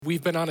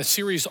We've been on a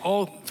series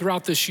all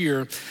throughout this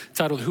year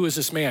titled, Who is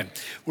This Man?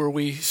 Where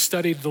we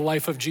studied the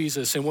life of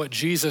Jesus and what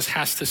Jesus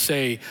has to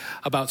say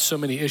about so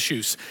many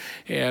issues.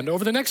 And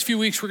over the next few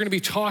weeks, we're going to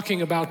be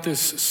talking about this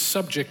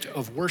subject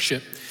of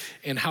worship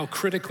and how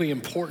critically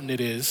important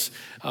it is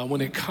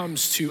when it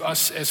comes to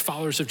us as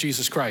followers of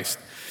Jesus Christ.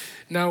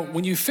 Now,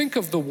 when you think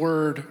of the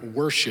word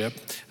worship,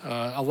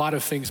 a lot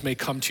of things may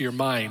come to your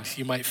mind.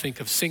 You might think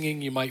of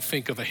singing, you might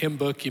think of a hymn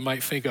book, you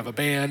might think of a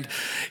band,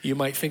 you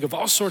might think of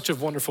all sorts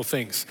of wonderful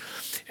things.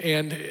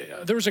 And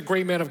there was a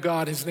great man of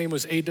God, his name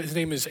is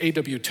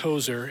A.W.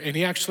 Tozer, and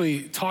he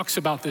actually talks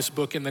about this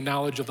book in The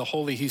Knowledge of the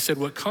Holy. He said,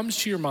 what comes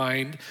to your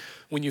mind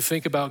when you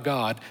think about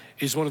God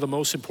is one of the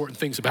most important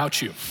things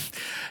about you.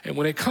 And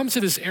when it comes to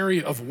this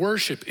area of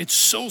worship, it's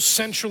so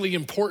centrally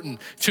important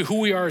to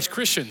who we are as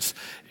Christians.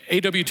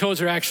 A.W.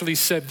 Tozer actually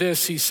said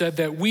this. He said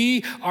that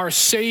we are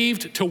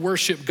saved to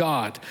worship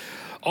God.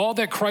 All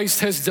that Christ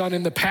has done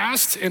in the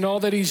past and all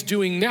that he's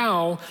doing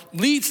now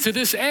leads to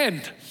this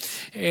end.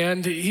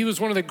 And he was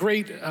one of the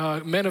great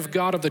men of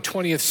God of the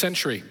 20th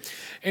century.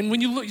 And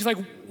when you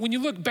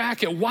look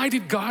back at why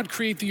did God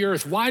create the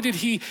earth? Why did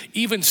he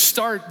even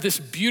start this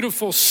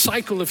beautiful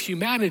cycle of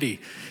humanity?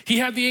 He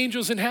had the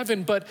angels in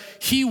heaven, but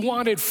he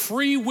wanted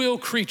free will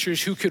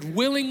creatures who could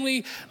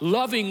willingly,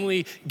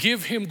 lovingly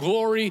give him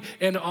glory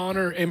and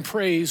honor and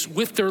praise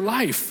with their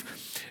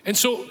life. And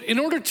so in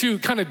order to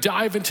kind of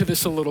dive into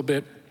this a little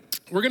bit,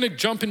 we're going to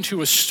jump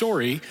into a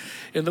story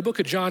in the book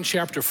of John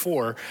chapter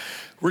 4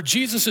 where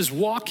Jesus is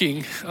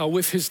walking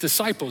with his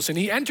disciples, and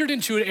he entered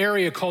into an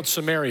area called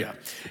Samaria.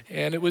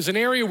 And it was an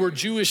area where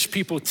Jewish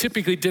people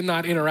typically did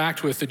not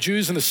interact with. The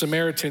Jews and the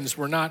Samaritans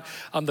were not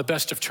on the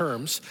best of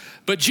terms.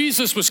 But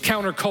Jesus was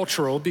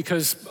countercultural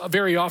because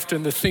very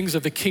often the things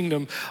of the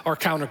kingdom are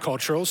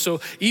countercultural. So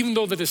even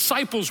though the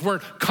disciples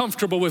weren't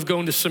comfortable with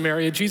going to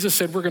Samaria, Jesus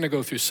said, we're gonna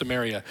go through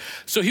Samaria.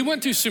 So he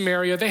went through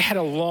Samaria. They had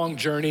a long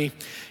journey.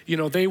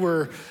 They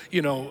were,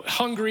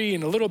 hungry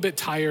and a little bit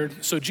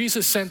tired. So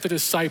Jesus sent the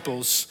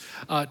disciples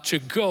to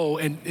go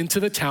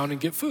into the town and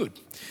get food.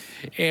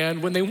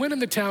 And when they went in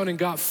the town and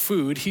got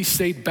food, he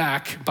stayed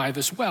back by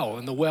this well.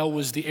 And the well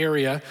was the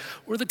area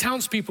where the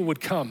townspeople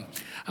would come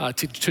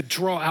to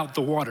draw out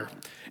the water.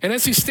 And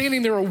as he's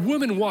standing there, a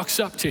woman walks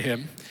up to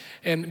him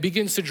and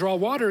begins to draw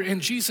water.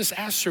 And Jesus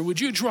asks her,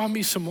 would you draw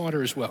me some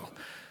water as well?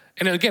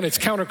 And again, it's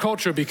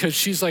countercultural because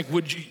she's like,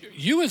 would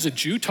you as a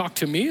Jew talk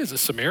to me as a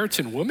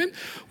Samaritan woman?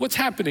 What's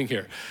happening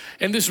here?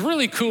 And this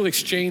really cool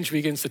exchange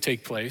begins to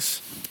take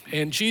place.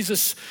 And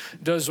Jesus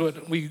does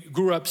what we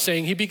grew up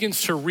saying. He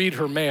begins to read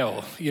her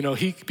mail.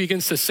 He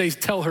begins to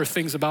tell her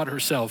things about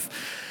herself.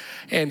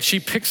 And she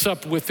picks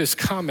up with this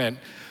comment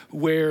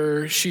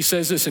where she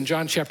says this in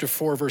John chapter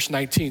 4, verse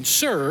 19,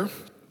 Sir,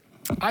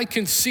 I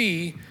can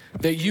see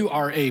that you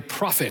are a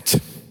prophet.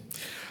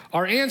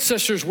 Our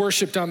ancestors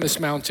worshiped on this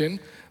mountain,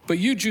 but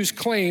you Jews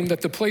claim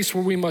that the place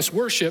where we must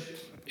worship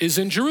is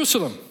in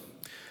Jerusalem.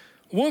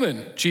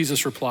 Woman,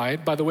 Jesus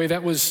replied. By the way,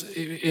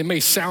 it may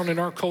sound in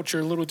our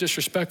culture a little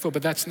disrespectful,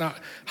 but that's not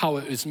how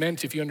it is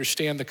meant if you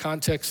understand the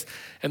context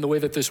and the way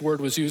that this word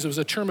was used. It was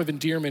a term of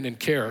endearment and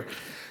care.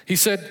 He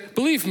said,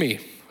 believe me,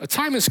 a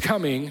time is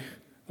coming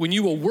when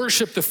you will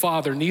worship the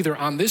Father neither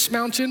on this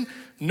mountain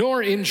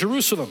nor in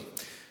Jerusalem.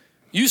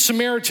 You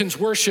Samaritans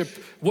worship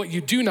what you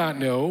do not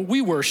know.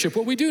 We worship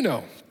what we do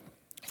know.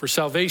 For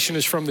salvation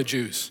is from the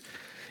Jews.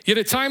 Yet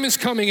a time is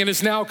coming and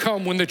has now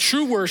come when the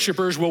true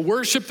worshipers will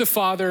worship the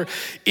Father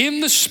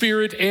in the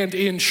Spirit and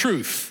in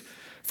truth.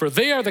 For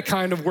they are the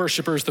kind of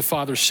worshipers the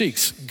Father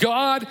seeks.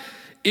 God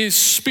is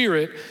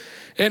Spirit,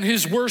 and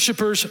his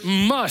worshipers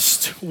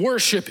must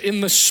worship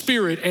in the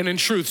Spirit and in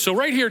truth. So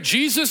right here,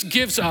 Jesus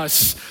gives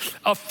us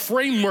a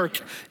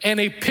framework and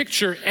a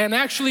picture and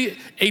actually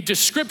a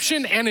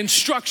description and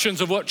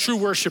instructions of what true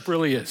worship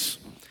really is.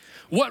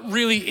 What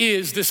really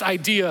is this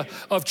idea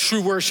of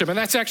true worship? And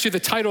that's actually the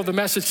title of the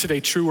message today,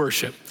 True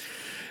Worship.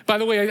 By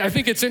the way, I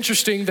think it's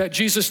interesting that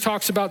Jesus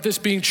talks about this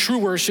being true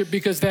worship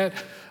because that,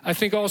 I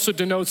think, also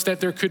denotes that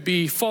there could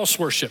be false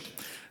worship.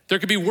 There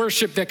could be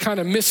worship that kind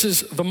of misses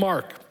the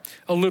mark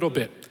a little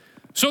bit.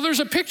 So there's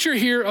a picture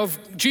here of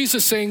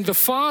Jesus saying the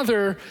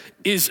Father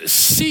is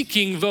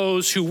seeking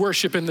those who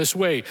worship in this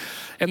way.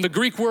 And the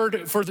Greek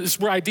word for this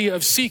idea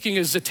of seeking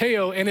is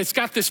zeteo, and it's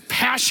got this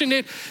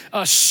passionate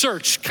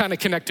search kind of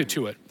connected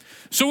to it.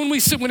 So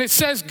when it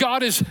says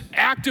God is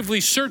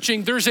actively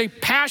searching, there's a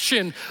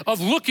passion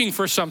of looking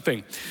for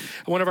something.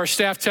 One of our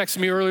staff texted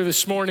me earlier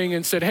this morning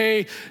and said,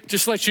 hey,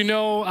 just let you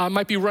know, I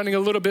might be running a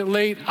little bit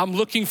late. I'm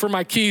looking for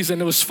my keys.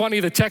 And it was funny,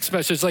 the text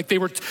message,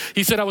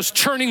 he said, I was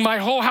turning my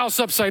whole house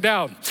upside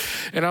down.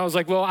 And I was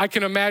like, well, I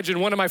can imagine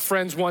one of my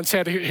friends once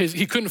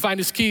he couldn't find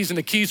his keys, and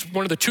the keys,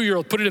 one of the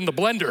 2-year-old put it in the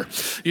blender,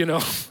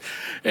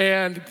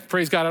 And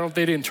praise God,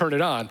 they didn't turn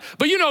it on.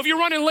 But if you're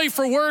running late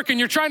for work and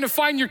you're trying to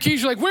find your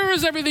keys, you're like, where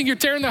is everything? You're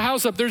tearing the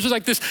house up. There's just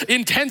like this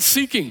intense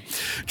seeking,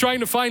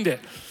 trying to find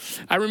it.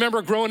 I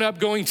remember growing up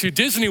going to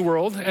Disney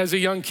World as a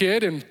young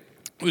kid, and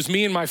It was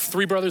me and my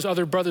three brothers,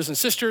 other brothers and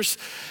sisters.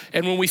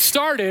 And when we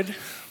started,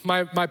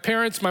 my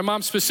parents, my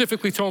mom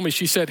specifically told me,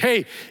 she said,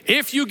 hey,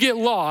 if you get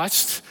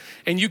lost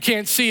and you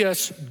can't see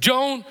us,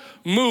 don't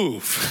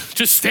move.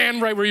 Just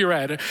stand right where you're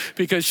at.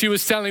 Because she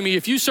was telling me,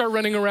 if you start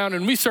running around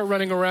and we start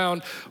running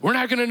around, we're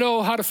not gonna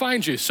know how to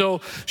find you.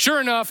 So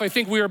sure enough, I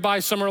think we were by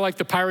somewhere like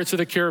the Pirates of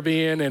the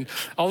Caribbean, and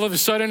all of a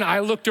sudden I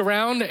looked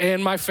around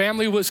and my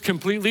family was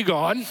completely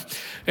gone.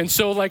 And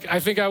so I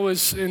think I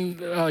was in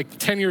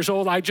 10 years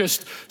old, I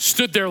just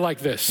stood there like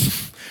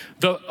this.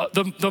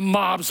 The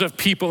mobs of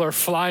people are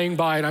flying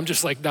by and I'm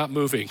just not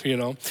moving,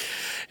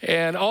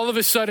 And all of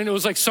a sudden it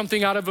was like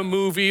something out of a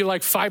movie.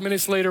 5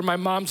 minutes later, my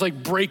mom's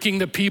breaking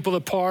the people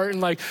apart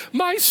and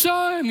my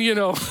son,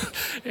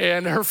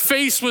 And her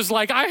face was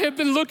I have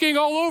been looking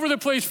all over the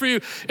place for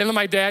you. And then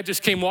my dad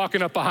just came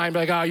walking up behind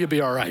you'll be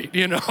all right,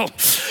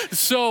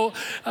 So,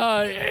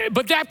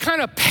 but that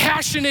kind of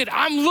passionate,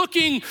 I'm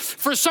looking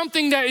for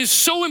something that is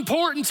so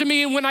important to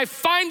me. And when I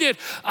find it,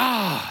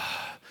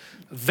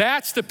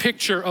 that's the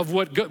picture of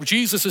what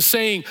Jesus is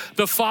saying.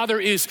 The Father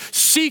is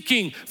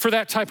seeking for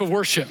that type of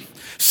worship.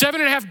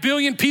 7.5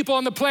 billion people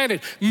on the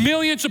planet,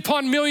 millions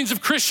upon millions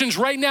of Christians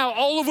right now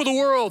all over the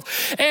world.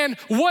 And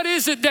what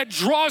is it that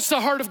draws the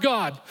heart of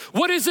God?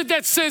 What is it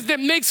that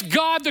makes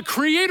God, the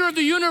creator of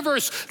the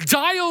universe,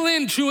 dial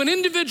into an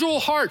individual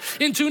heart,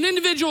 into an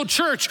individual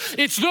church?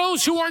 It's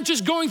those who aren't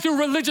just going through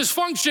religious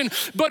function,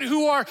 but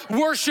who are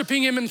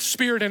worshiping him in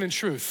spirit and in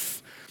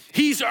truth.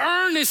 He's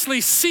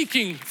earnestly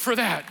seeking for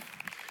that.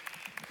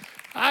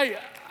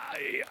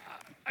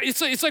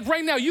 It's like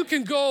right now, you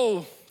can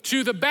go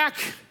to the back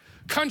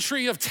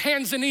country of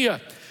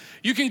Tanzania.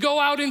 You can go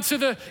out into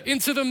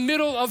the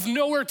middle of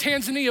nowhere,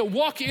 Tanzania,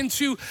 walk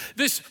into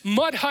this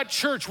mud hut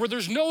church where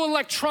there's no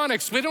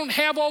electronics. They don't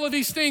have all of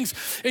these things.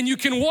 And you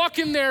can walk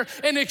in there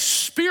and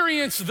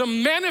experience the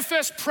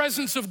manifest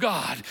presence of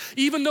God,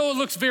 even though it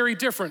looks very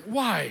different.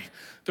 Why?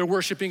 They're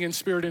worshiping in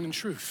spirit and in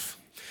truth.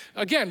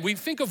 Again, we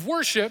think of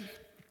worship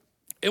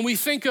and we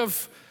think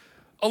of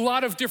a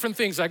lot of different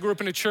things. I grew up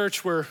in a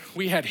church where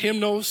we had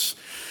hymnals,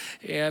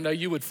 and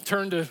you would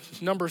turn to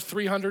number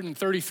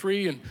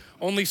 333 and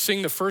only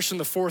sing the first and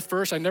the fourth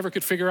verse. I never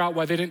could figure out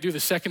why they didn't do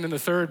the second and the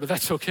third, but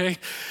that's okay.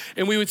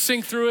 And we would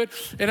sing through it.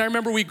 And I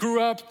remember we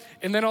grew up,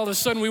 and then all of a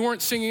sudden we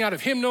weren't singing out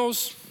of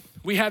hymnals.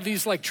 We had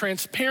these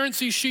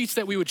transparency sheets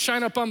that we would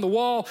shine up on the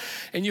wall,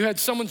 and you had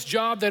someone's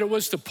job that it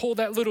was to pull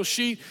that little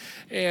sheet,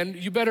 and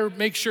you better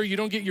make sure you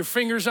don't get your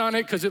fingers on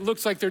it because it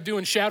looks like they're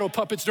doing shadow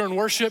puppets during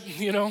worship,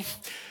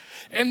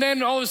 And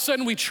then all of a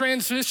sudden we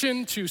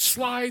transitioned to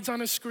slides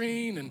on a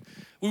screen, and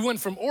we went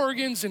from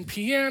organs and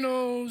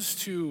pianos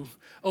to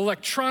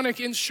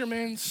electronic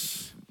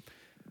instruments.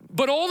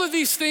 But all of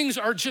these things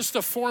are just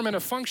a form and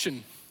a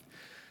function.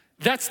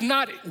 That's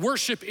not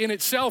worship in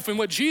itself. And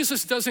what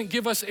Jesus doesn't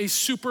give us a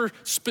super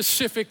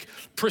specific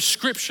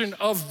prescription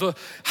of the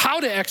how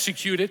to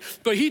execute it,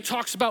 but he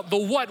talks about the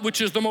what, which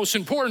is the most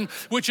important,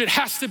 which it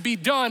has to be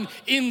done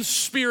in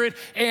spirit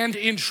and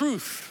in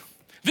truth.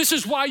 This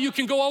is why you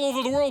can go all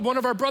over the world. One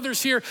of our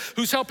brothers here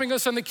who's helping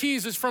us on the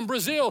keys is from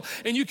Brazil,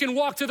 and you can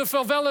walk to the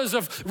favelas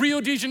of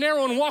Rio de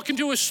Janeiro and walk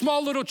into a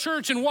small little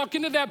church and walk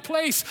into that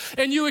place,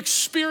 and you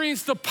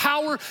experience the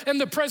power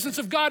and the presence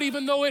of God,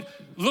 even though it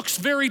looks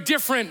very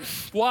different.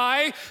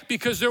 Why?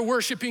 Because they're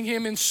worshiping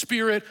him in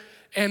spirit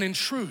and in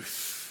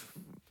truth.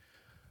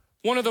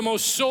 One of the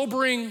most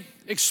sobering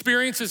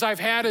experiences I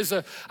had as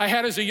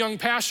a young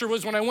pastor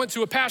was when I went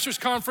to a pastor's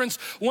conference,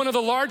 one of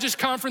the largest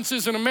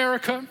conferences in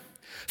America.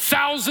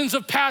 Thousands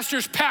of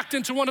pastors packed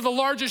into one of the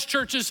largest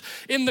churches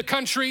in the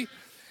country.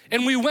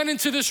 And we went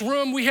into this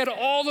room. We had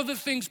all of the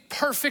things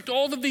perfect,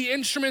 all of the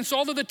instruments,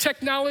 all of the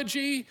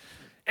technology.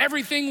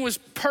 Everything was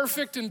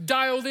perfect and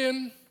dialed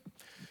in.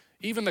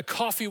 Even the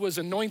coffee was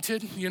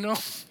anointed,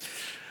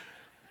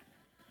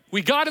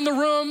 We got in the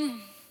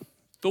room.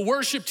 The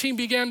worship team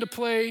began to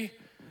play.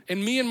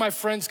 And me and my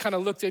friends kind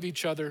of looked at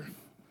each other.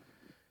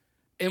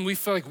 And we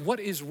felt what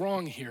is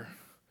wrong here?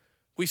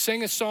 We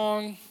sang a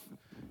song.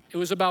 It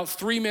was about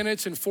 3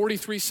 minutes and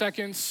 43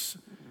 seconds,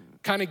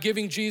 kind of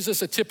giving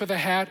Jesus a tip of the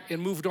hat,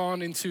 and moved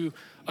on into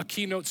a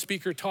keynote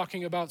speaker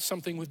talking about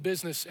something with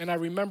business. And I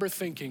remember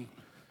thinking,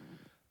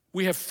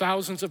 we have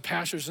thousands of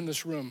pastors in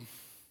this room,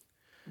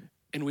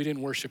 and we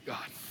didn't worship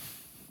God.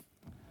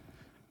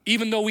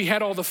 Even though we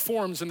had all the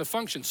forms and the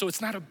functions. So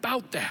it's not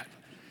about that.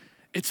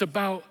 It's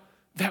about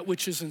that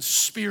which is in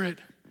spirit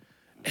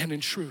and in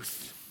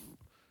truth.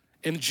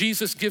 And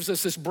Jesus gives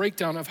us this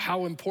breakdown of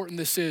how important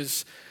this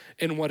is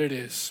and what it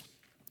is.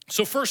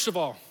 So first of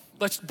all,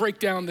 let's break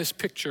down this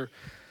picture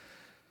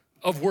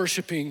of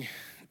worshiping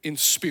in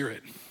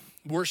spirit.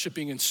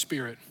 Worshiping in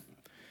spirit.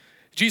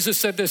 Jesus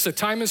said this, a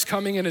time is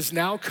coming and has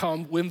now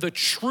come when the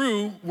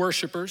true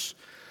worshipers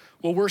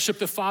will worship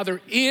the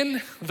Father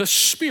in the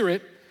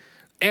spirit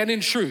and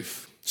in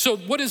truth. So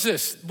what is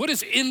this? What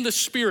does in the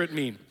spirit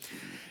mean?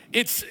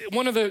 It's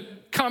one of the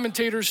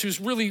commentators who's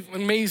really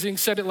amazing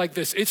said it like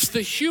this. It's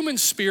the human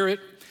spirit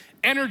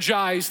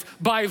energized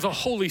by the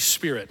Holy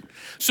Spirit.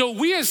 So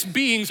we as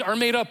beings are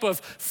made up of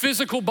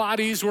physical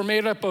bodies, we're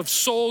made up of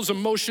souls,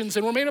 emotions,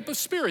 and we're made up of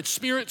spirit,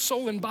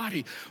 soul, and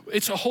body.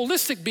 It's a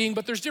holistic being,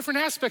 but there's different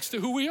aspects to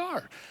who we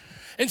are.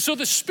 And so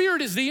the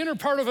spirit is the inner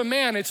part of a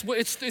man. It's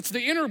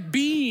the inner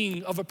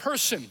being of a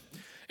person.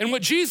 And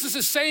what Jesus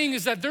is saying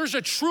is that there's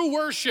a true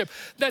worship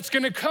that's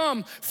gonna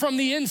come from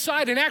the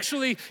inside. And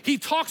actually, he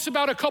talks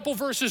about a couple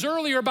verses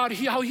earlier about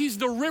how he's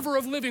the river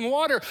of living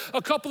water.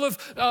 A couple of,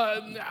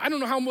 I don't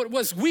know how it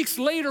was, weeks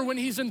later when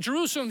he's in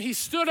Jerusalem, he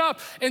stood up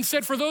and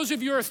said, for those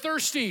of you who are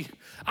thirsty,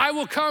 I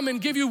will come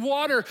and give you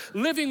water,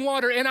 living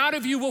water, and out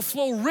of you will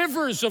flow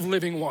rivers of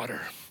living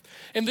water.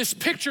 And this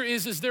picture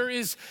is there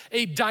is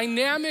a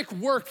dynamic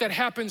work that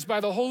happens by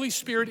the Holy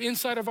Spirit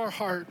inside of our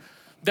heart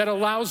that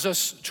allows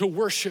us to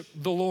worship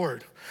the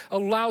Lord,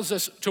 allows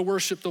us to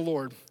worship the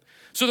Lord.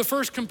 So the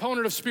first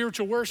component of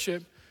spiritual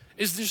worship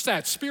is just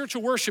that.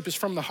 Spiritual worship is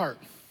from the heart.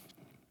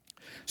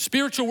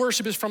 Spiritual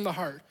worship is from the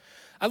heart.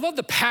 I love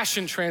the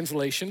Passion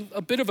Translation,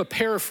 a bit of a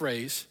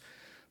paraphrase,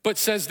 but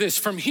says this: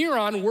 from here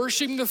on,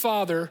 worshiping the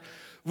Father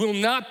will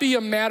not be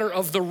a matter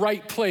of the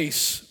right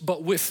place,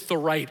 but with the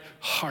right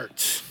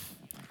heart.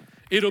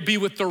 It'll be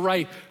with the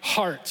right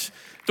heart.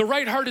 The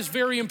right heart is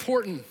very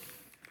important.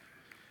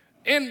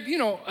 And, you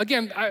know,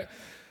 again, I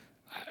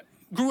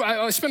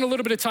spent a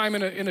little bit of time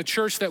in a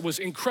church that was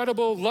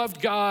incredible,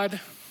 loved God,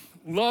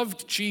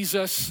 loved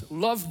Jesus,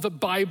 loved the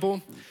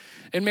Bible.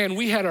 And man,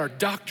 we had our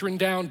doctrine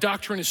down.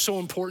 Doctrine is so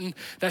important.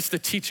 That's the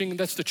teaching,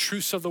 that's the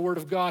truths of the Word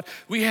of God.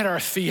 We had our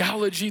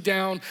theology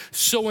down,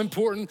 so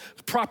important.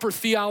 Proper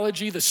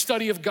theology, the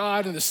study of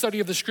God and the study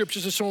of the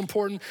scriptures is so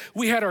important.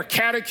 We had our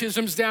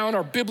catechisms down,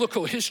 our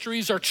biblical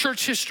histories, our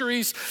church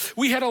histories.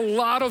 We had a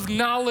lot of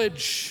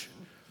knowledge.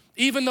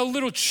 Even the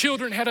little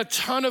children had a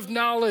ton of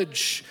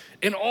knowledge,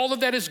 and all of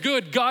that is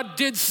good. God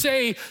did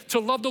say to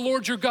love the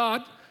Lord your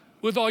God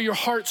with all your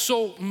heart,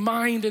 soul,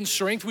 mind, and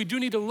strength. We do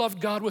need to love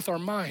God with our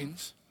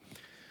minds.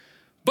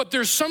 But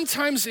there's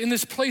sometimes in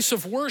this place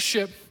of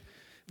worship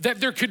that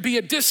there could be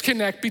a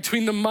disconnect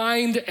between the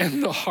mind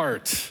and the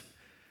heart.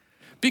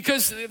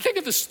 Because think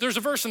of this, there's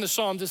a verse in the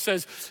Psalms that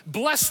says,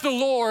 bless the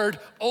Lord,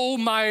 O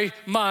my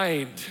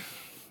mind.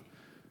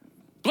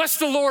 Bless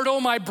the Lord, oh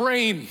my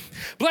brain.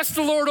 Bless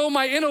the Lord, oh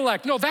my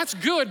intellect. No, that's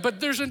good,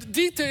 but there's a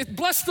detail.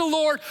 Bless the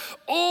Lord,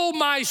 oh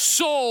my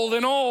soul,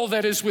 and all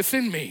that is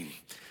within me.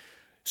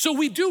 So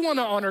we do want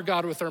to honor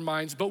God with our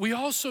minds, but we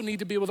also need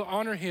to be able to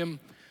honor him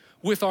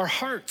with our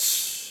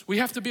hearts. We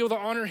have to be able to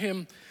honor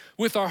him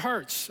with our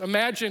hearts.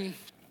 Imagine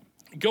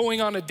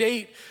going on a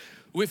date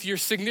with your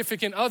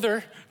significant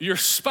other, your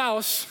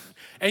spouse,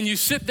 and you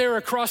sit there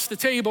across the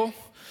table,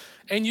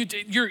 and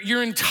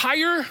your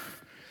entire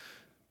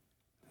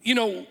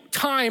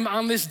time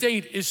on this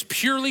date is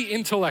purely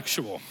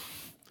intellectual.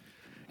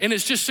 And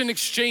it's just an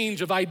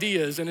exchange of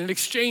ideas and an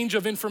exchange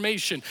of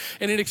information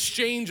and an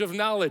exchange of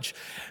knowledge.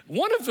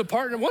 One of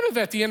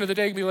at the end of the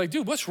day can be like,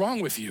 dude, what's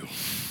wrong with you?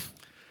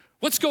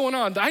 What's going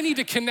on? I need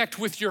to connect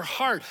with your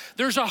heart.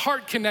 There's a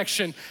heart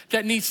connection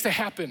that needs to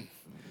happen.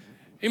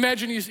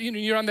 Imagine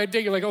you're on that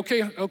date, you're like,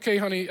 okay,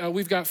 honey,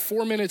 we've got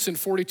 4 minutes and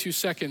 42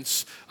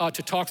 seconds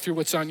to talk through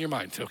what's on your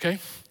mind, okay?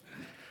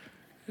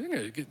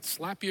 They're gonna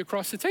slap you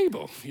across the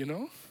table,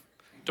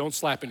 Don't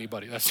slap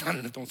anybody. That's not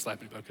it. Don't slap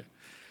anybody. Okay.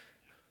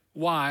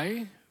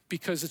 Why?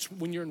 Because it's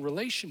when you're in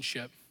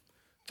relationship,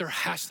 there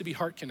has to be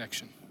heart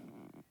connection.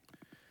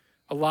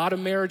 A lot of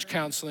marriage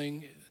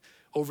counseling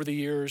over the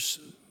years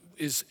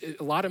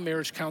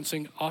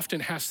often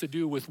has to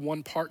do with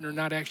one partner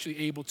not actually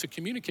able to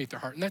communicate their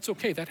heart, and that's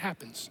okay. That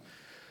happens.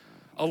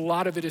 A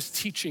lot of it is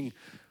teaching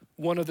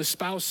one of the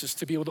spouses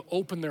to be able to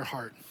open their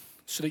heart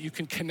so that you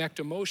can connect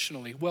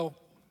emotionally. Well,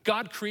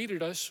 God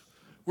created us.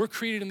 We're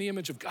created in the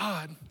image of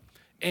God.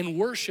 And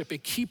worship, a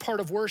key part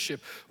of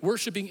worship,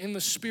 worshiping in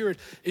the Spirit,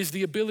 is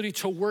the ability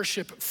to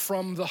worship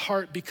from the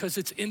heart because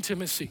it's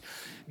intimacy.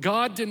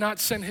 God did not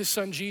send his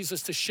son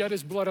Jesus to shed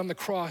his blood on the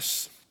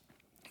cross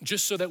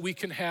just so that we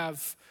can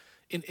have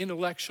an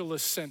intellectual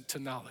assent to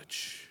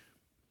knowledge.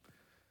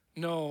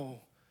 No,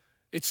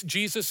 it's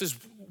Jesus'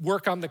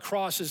 work on the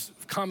cross is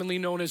commonly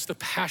known as the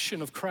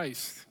Passion of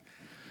Christ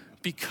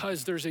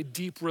because there's a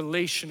deep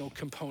relational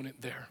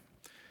component there.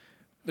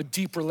 The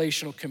deep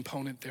relational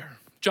component there.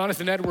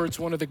 Jonathan Edwards,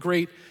 one of the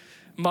great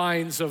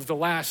minds of the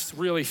last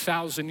really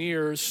 1,000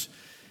 years,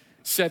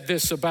 said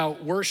this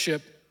about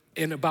worship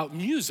and about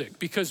music,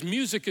 because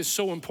music is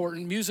so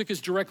important. Music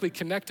is directly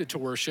connected to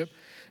worship.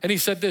 And he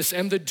said this,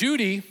 and the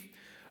duty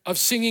of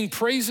singing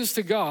praises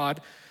to God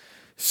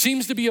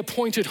seems to be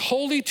appointed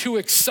wholly to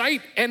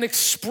excite and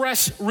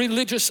express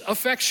religious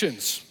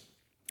affections.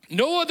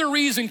 No other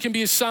reason can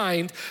be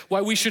assigned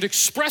why we should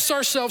express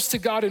ourselves to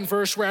God in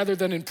verse rather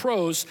than in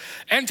prose,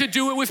 and to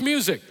do it with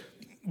music.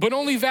 But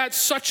only that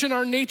such in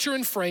our nature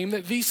and frame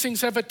that these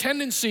things have a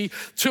tendency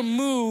to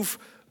move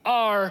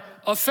our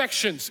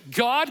affections.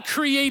 God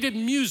created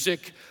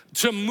music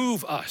to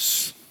move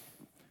us.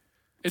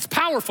 It's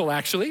powerful,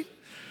 actually.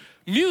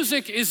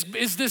 Music is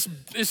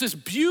this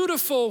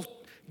beautiful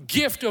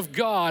gift of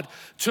God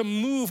to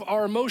move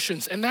our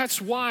emotions. And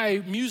that's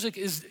why music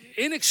is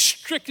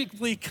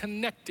inextricably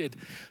connected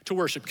to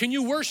worship. Can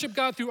you worship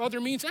God through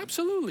other means?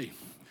 Absolutely.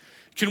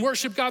 You can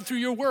worship God through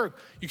your work.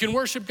 You can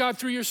worship God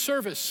through your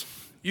service.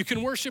 You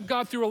can worship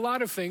God through a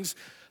lot of things.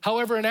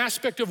 However, an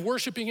aspect of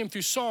worshiping him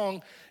through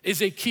song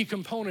is a key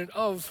component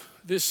of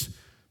this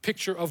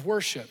picture of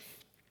worship.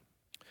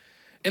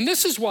 And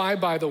this is why,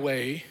 by the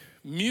way,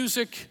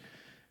 music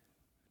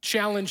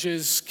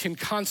challenges can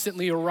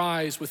constantly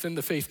arise within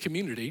the faith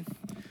community.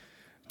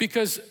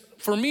 Because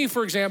for me,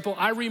 for example,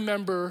 I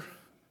remember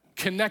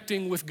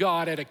connecting with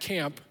God at a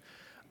camp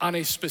on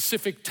a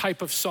specific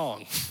type of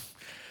song.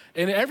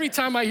 And every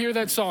time I hear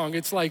that song,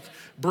 it's like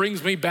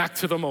brings me back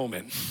to the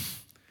moment.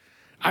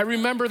 I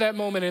remember that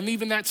moment, and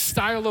even that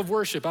style of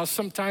worship, I'll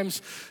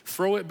sometimes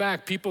throw it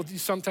back. People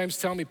sometimes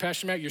tell me,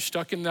 Pastor Matt, you're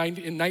stuck in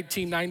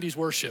 1990s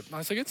worship. I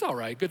was like, it's all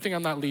right. Good thing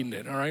I'm not leading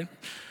it, all right?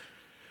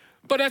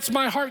 But that's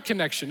my heart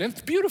connection, and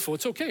it's beautiful.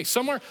 It's okay.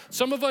 Some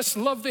of us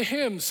love the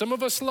hymns. Some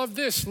of us love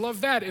this,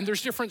 love that, and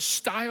there's different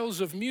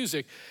styles of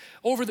music.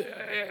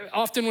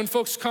 Often when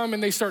folks come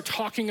and they start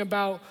talking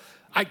about,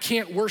 I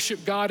can't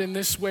worship God in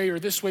this way or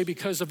this way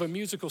because of a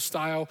musical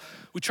style,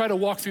 we try to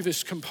walk through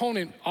this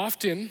component.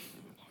 Often,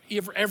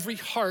 every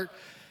heart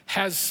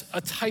has a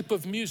type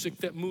of music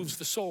that moves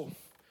the soul.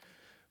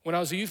 When I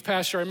was a youth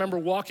pastor, I remember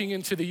walking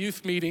into the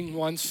youth meeting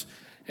once,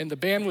 and the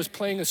band was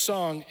playing a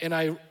song, and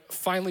I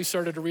finally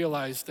started to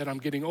realize that I'm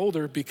getting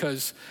older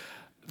because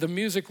the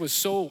music was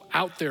so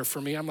out there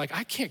for me. I'm like,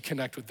 I can't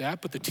connect with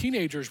that, but the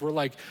teenagers were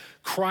like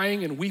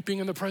crying and weeping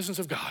in the presence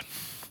of God.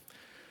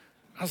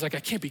 I was like, I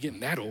can't be getting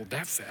that old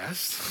that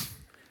fast.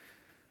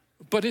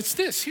 But it's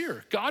this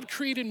here. God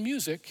created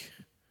music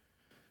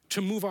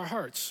to move our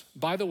hearts.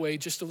 By the way,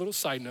 just a little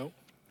side note,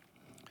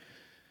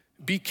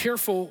 be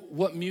careful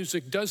what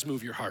music does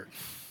move your heart,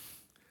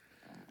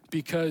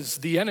 because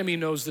the enemy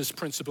knows this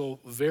principle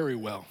very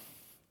well,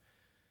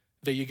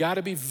 that you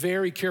gotta be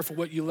very careful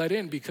what you let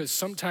in, because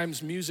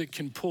sometimes music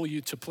can pull you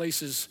to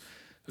places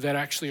that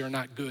actually are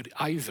not good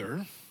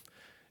either,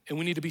 and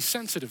we need to be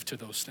sensitive to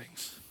those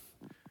things.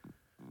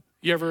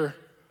 You ever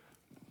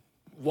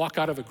walk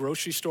out of a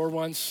grocery store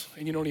once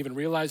and you don't even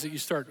realize it, you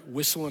start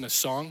whistling a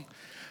song,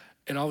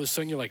 and all of a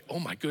sudden you're like, oh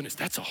my goodness,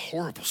 that's a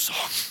horrible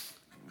song.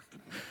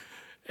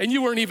 And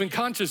you weren't even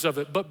conscious of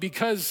it, but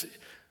because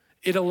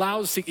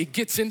it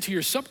gets into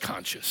your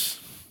subconscious.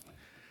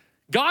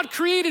 God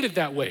created it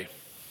that way.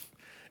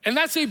 And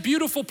that's a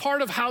beautiful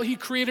part of how he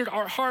created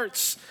our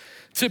hearts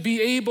to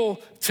be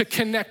able to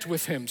connect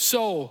with him.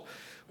 So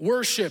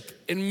worship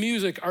and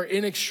music are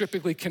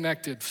inextricably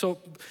connected. So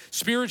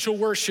spiritual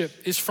worship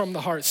is from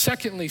the heart.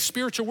 Secondly,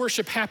 spiritual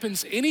worship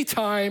happens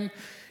anytime,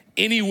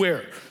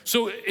 anywhere.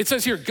 So it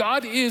says here,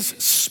 God is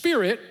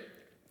spirit.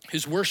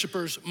 His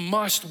worshipers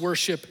must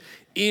worship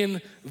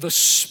in the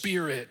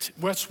spirit.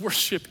 Let's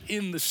worship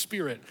in the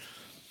spirit.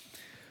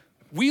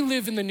 We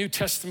live in the New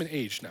Testament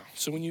age now.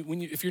 So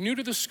if you're new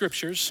to the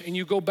scriptures and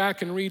you go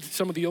back and read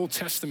some of the Old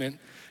Testament,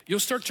 you'll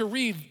start to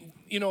read,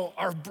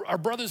 our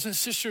brothers and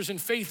sisters in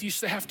faith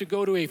used to have to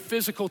go to a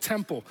physical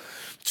temple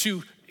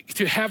to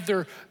have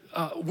their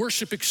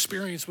worship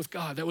experience with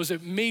God. That was a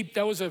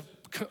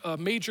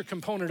major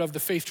component of the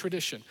faith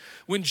tradition.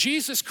 When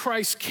Jesus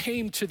Christ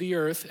came to the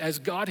earth as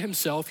God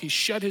himself, he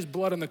shed his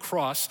blood on the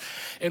cross.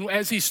 And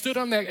as he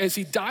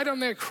died on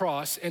that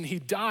cross and he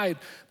died,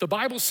 the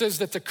Bible says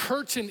that the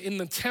curtain in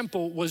the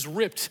temple was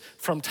ripped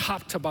from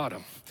top to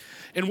bottom.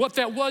 And what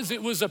that was,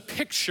 it was a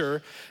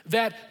picture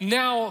that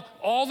now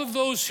all of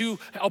those who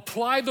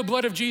apply the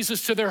blood of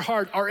Jesus to their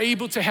heart are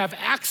able to have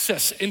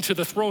access into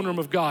the throne room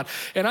of God.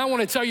 And I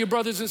want to tell you,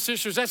 brothers and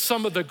sisters, that's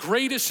some of the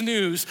greatest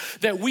news,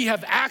 that we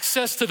have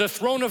access to the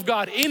throne of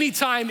God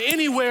anytime,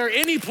 anywhere,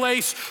 any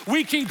place.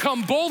 We can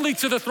come boldly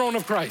to the throne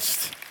of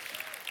Christ.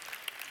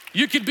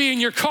 You could be in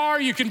your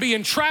car, you can be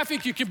in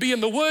traffic, you can be in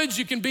the woods,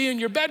 you can be in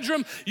your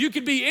bedroom, you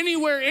could be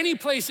anywhere, any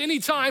place,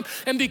 anytime.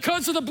 And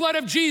because of the blood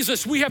of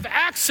Jesus, we have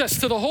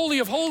access to the Holy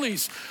of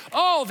Holies.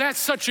 Oh, that's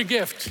such a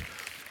gift.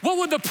 What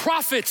would the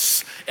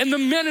prophets and the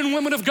men and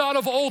women of God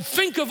of old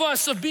think of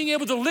us, of being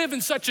able to live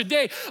in such a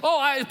day?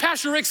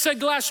 Pastor Rick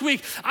said last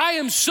week, I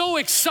am so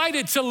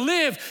excited to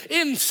live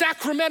in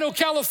Sacramento,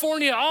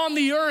 California on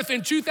the earth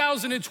in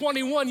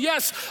 2021.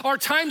 Yes, our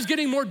time's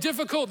getting more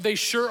difficult. They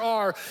sure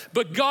are.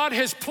 But God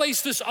has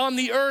placed us on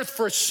the earth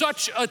for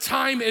such a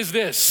time as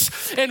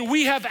this. And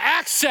we have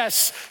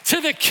access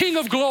to the King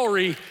of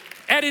Glory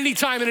at any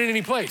time and in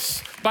any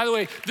place. By the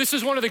way, this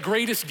is one of the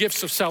greatest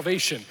gifts of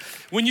salvation.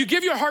 When you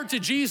give your heart to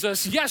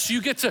Jesus, yes,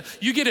 you get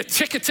a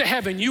ticket to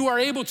heaven. You are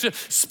able to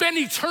spend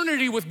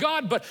eternity with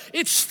God, but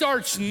it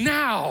starts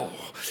now.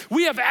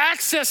 We have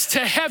access to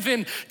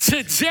heaven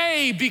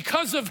today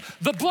because of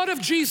the blood of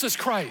Jesus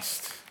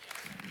Christ.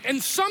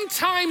 And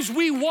sometimes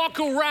we walk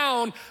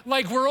around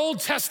like we're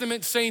Old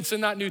Testament saints and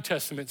not New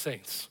Testament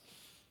saints.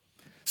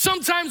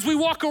 Sometimes we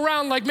walk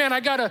around like, man, I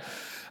gotta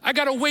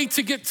wait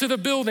to get to the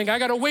building. I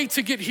gotta wait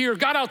to get here.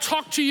 God, I'll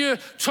talk to you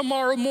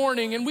tomorrow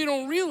morning. And we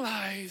don't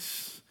realize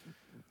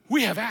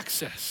we have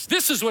access.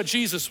 This is what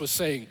Jesus was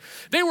saying.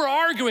 They were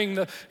arguing.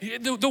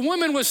 The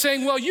woman was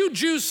saying, well, you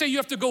Jews say you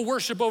have to go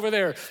worship over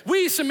there.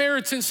 We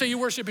Samaritans say you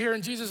worship here.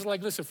 And Jesus is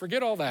like, listen,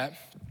 forget all that.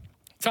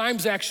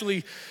 Time's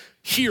actually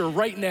here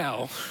right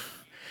now.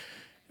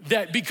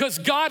 That because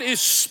God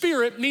is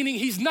spirit, meaning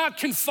he's not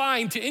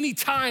confined to any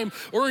time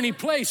or any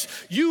place,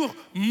 you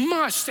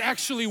must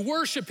actually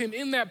worship him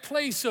in that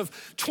place of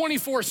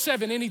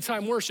 24/7,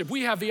 anytime worship.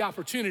 We have the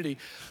opportunity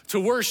to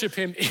worship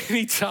him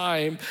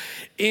anytime,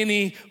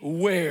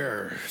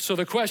 anywhere. So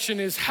the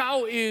question is,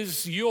 how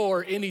is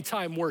your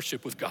anytime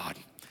worship with God?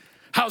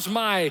 How's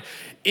my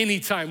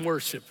anytime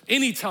worship,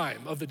 any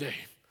time of the day?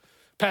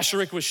 Pastor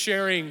Rick was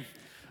sharing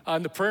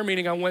on the prayer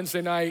meeting on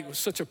Wednesday night. It was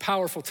such a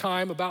powerful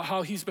time about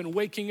how he's been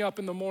waking up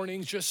in the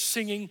mornings just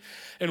singing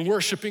and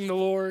worshiping the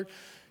Lord,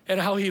 and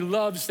how he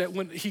loves that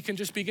when he can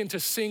just begin to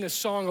sing a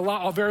song.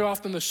 Very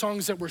often the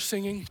songs that we're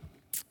singing,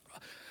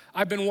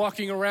 I've been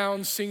walking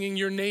around singing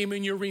your name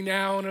and your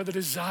renown are the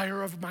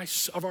desire of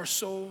our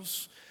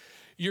souls.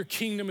 Your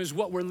kingdom is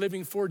what we're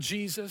living for.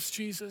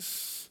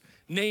 Jesus,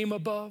 name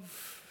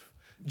above.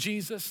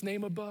 Jesus,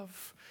 name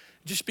above.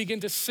 Just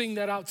begin to sing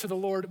that out to the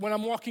Lord. When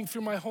I'm walking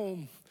through my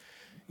home,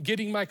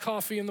 getting my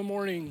coffee in the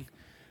morning,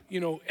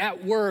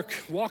 at work,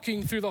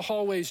 walking through the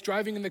hallways,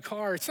 driving in the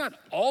car. It's not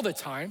all the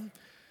time,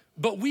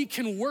 but we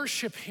can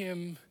worship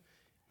him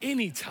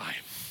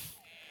anytime.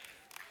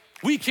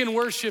 We can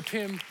worship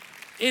him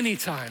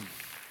anytime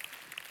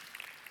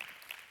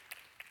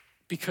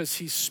because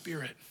he's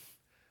spirit,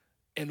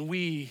 and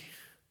we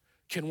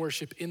can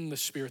worship in the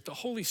Spirit. The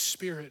Holy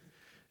Spirit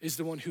is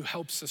the one who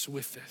helps us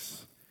with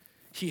this.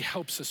 He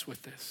helps us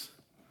with this.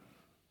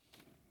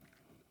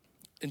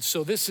 And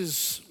so this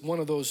is one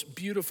of those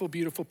beautiful,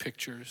 beautiful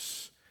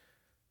pictures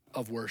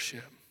of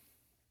worship.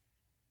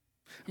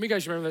 How many of you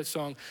guys remember that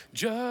song?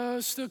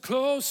 Just a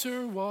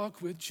closer walk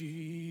with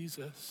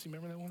Jesus. You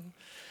remember that one?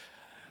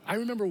 I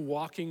remember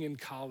walking in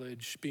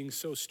college being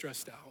so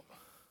stressed out.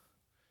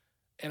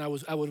 And I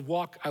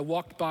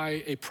walked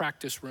by a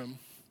practice room,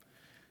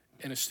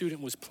 and a student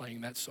was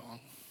playing that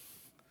song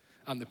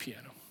on the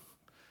piano.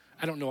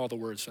 I don't know all the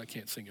words, so I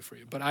can't sing it for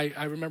you. But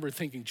I remember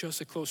thinking,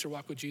 just a closer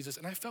walk with Jesus.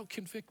 And I felt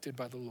convicted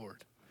by the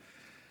Lord.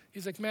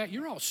 He's like, Matt,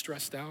 you're all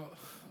stressed out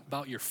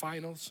about your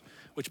finals,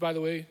 which, by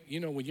the way,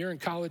 when you're in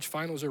college,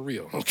 finals are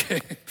real, okay?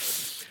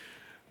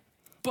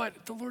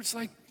 But the Lord's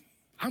like,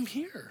 I'm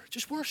here.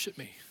 Just worship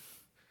me.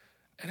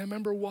 And I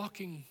remember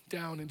walking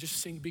down and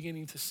just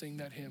beginning to sing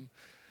that hymn.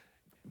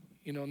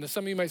 And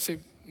some of you might say,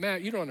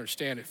 Matt, you don't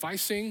understand. If I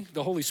sing,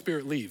 the Holy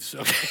Spirit leaves,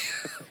 okay?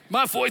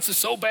 My voice is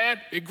so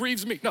bad, it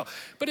grieves me. No,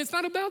 but it's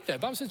not about that. The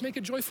Bible says make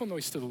a joyful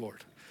noise to the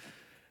Lord.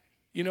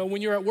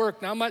 When you're at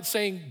work, now I'm not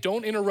saying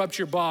don't interrupt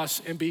your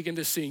boss and begin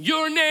to sing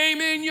your name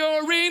and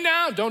your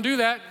renown. Don't do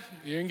that.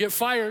 You're gonna get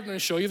fired and I'll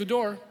show you the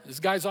door. This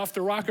guy's off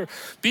the rocker.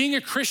 Being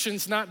a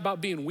Christian's not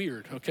about being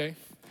weird, okay?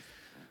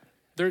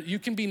 You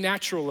can be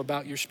natural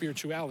about your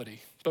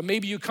spirituality. But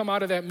maybe you come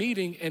out of that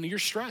meeting and you're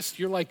stressed.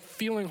 You're like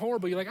feeling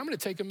horrible. You're like, I'm gonna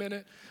take a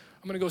minute.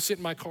 I'm gonna go sit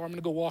in my car. I'm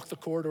gonna go walk the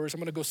corridors. I'm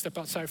gonna go step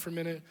outside for a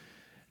minute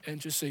and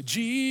just say,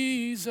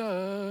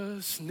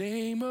 Jesus,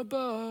 name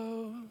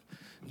above.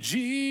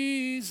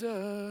 Jesus,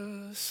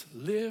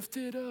 lift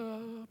it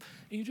up.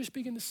 And you just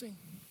begin to sing.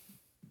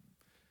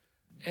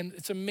 And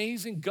it's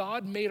amazing.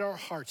 God made our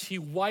hearts. He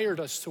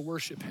wired us to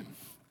worship him.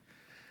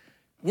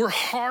 We're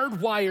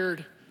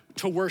hardwired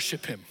to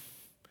worship him.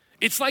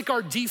 It's like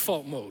our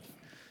default mode.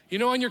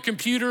 On your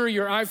computer, or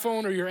your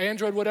iPhone, or your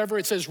Android, whatever,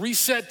 it says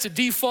reset to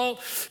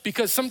default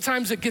because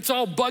sometimes it gets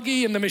all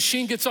buggy and the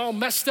machine gets all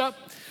messed up.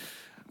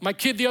 My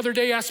kid the other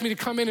day asked me to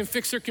come in and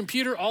fix their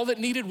computer. All it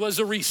needed was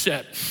a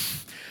reset.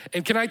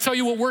 And can I tell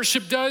you what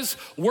worship does?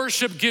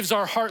 Worship gives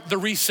our heart the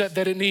reset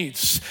that it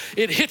needs.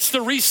 It hits the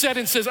reset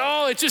and says,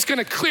 it's just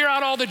gonna clear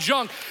out all the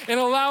junk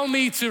and allow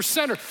me to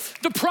center.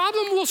 The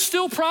problem will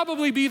still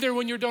probably be there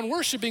when you're done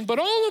worshiping, but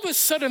all of a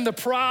sudden the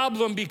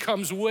problem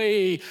becomes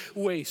way,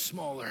 way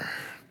smaller.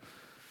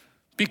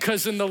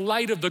 Because in the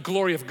light of the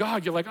glory of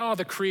God, you're like,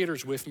 the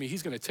Creator's with me.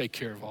 He's gonna take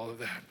care of all of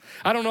that.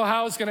 I don't know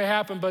how it's gonna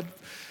happen, but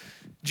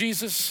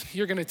Jesus,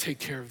 you're gonna take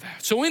care of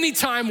that. So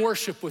anytime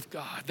worship with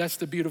God, that's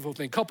the beautiful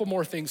thing. Couple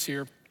more things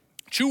here.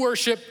 True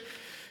worship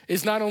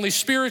is not only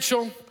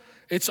spiritual,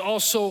 it's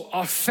also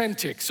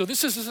authentic. So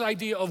this is this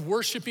idea of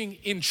worshiping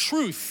in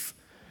truth.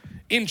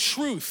 In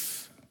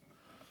truth.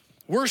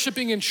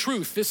 Worshiping in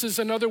truth. This is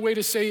another way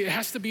to say it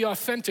has to be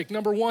authentic.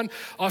 Number one,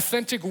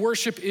 authentic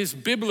worship is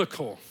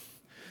biblical.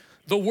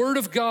 The Word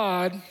of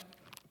God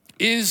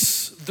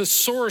is the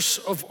source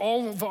of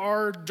all of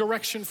our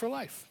direction for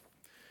life.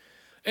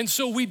 And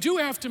so we do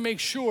have to make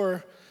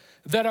sure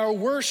that our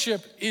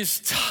worship is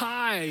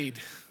tied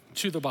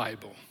to the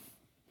Bible.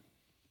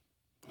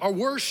 Our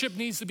worship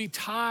needs to be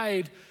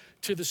tied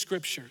to the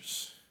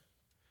scriptures.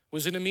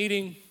 Was in a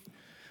meeting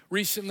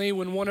recently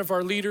when one of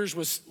our leaders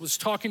was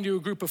talking to a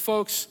group of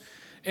folks,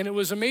 and it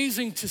was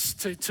amazing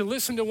to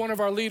listen to one of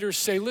our leaders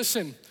say,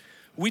 listen,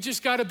 we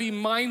just gotta be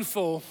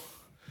mindful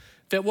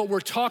that what we're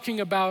talking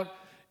about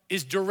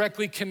is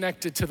directly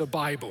connected to the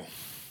Bible.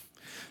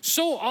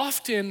 So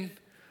often,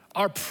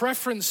 our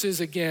preferences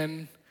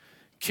again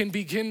can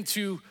begin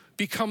to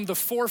become the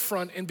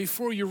forefront, and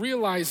before you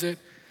realize it,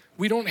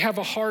 we don't have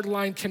a hard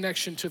line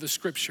connection to the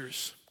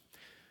scriptures.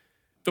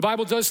 The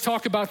Bible does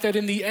talk about that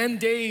in the end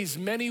days,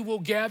 many will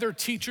gather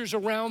teachers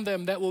around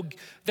them that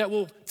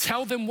will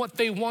tell them what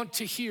they want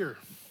to hear,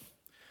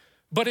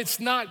 but it's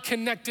not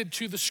connected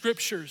to the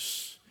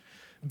scriptures.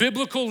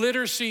 Biblical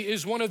literacy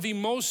is one of the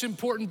most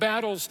important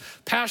battles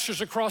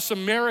pastors across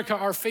America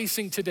are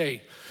facing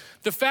today.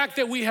 The fact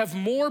that we have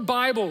more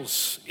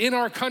Bibles in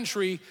our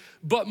country,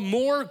 but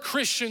more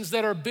Christians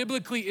that are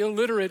biblically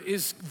illiterate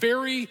is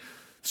very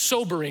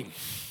sobering.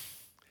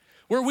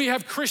 Where we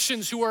have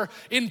Christians who are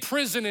in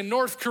prison in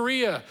North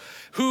Korea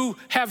who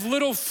have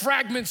little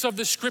fragments of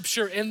the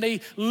scripture and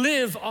they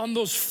live on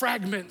those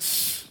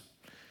fragments.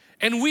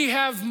 And we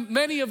have,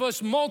 many of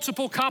us,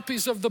 multiple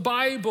copies of the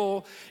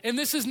Bible, and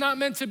this is not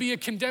meant to be a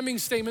condemning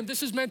statement.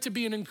 This is meant to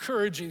be an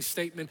encouraging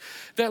statement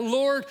that,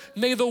 Lord,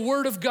 may the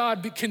word of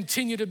God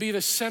continue to be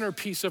the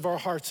centerpiece of our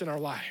hearts and our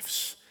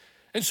lives.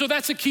 And so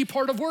that's a key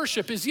part of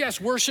worship is,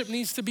 yes, worship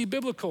needs to be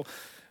biblical.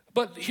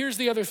 But here's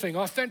the other thing.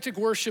 Authentic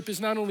worship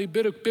is not only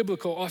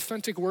biblical,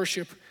 authentic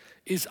worship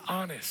is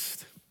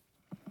honest.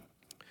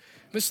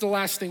 This is the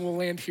last thing. We'll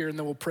land here and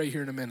then we'll pray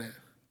here in a minute.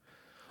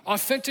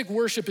 Authentic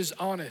worship is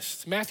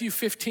honest. Matthew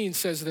 15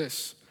 says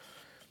this,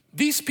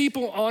 "These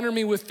people honor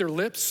me with their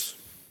lips,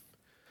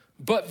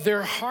 but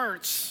their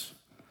hearts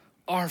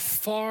are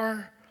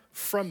far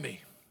from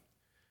me,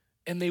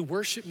 and they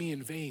worship me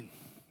in vain."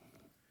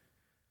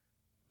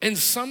 And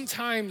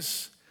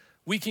sometimes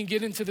we can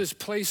get into this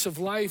place of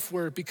life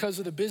where because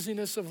of the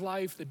busyness of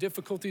life, the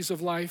difficulties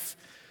of life,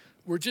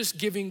 we're just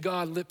giving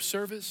God lip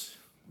service,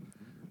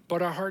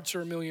 but our hearts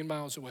are a million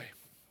miles away.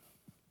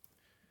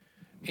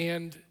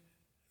 And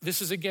this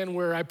is again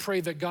where I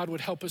pray that God would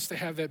help us to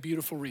have that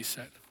beautiful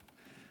reset.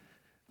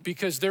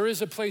 Because there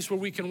is a place where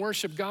we can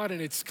worship God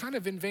and it's kind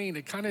of in vain.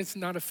 It kind of is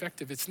not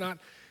effective. It's not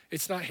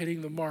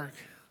hitting the mark.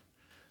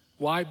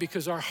 Why?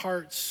 Because our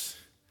hearts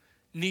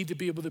need to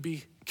be able to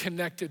be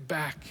connected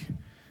back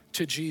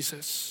to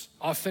Jesus.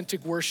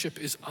 Authentic worship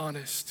is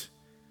honest.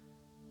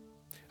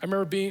 I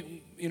remember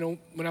being,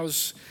 when I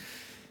was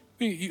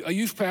a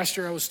youth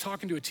pastor, I was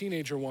talking to a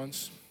teenager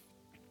once,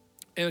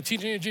 and a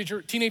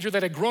teenager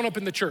that had grown up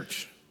in the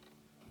church,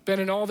 been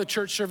in all the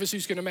church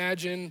services you can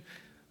imagine,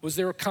 was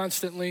there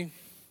constantly,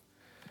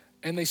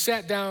 and they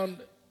sat down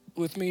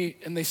with me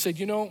and they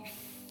said,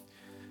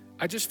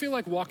 I just feel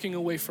like walking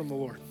away from the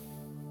Lord.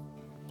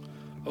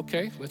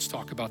 Okay, let's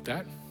talk about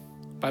that.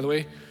 By the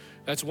way,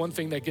 that's one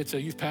thing that gets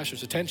a youth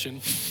pastor's attention.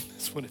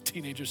 That's when a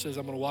teenager says,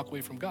 I'm gonna walk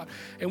away from God.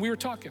 And we were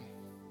talking.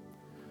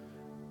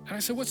 And I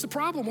said, what's the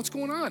problem? What's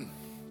going on?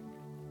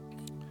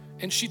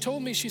 And she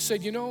told me, she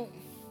said,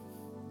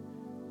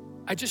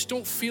 I just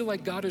don't feel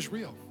like God is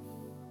real.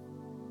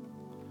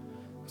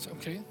 I said,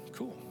 okay,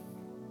 cool.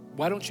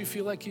 Why don't you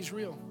feel like he's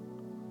real?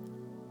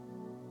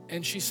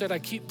 And she said, I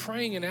keep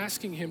praying and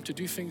asking him to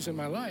do things in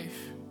my life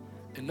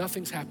and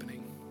nothing's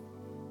happening.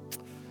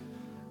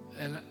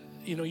 And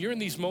you're in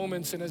these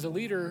moments, and as a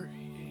leader,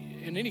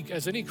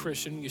 as any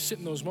Christian, you sit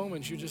in those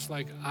moments, you're just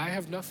like, I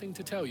have nothing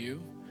to tell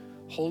you.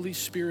 Holy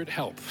Spirit,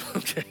 help,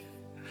 okay?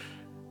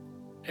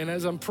 And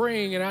as I'm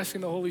praying and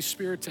asking the Holy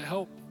Spirit to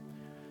help,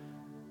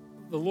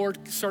 the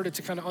Lord started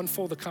to kind of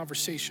unfold the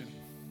conversation.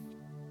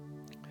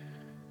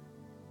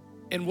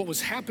 And what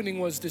was happening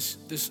was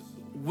this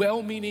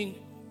well-meaning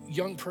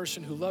young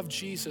person who loved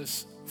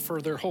Jesus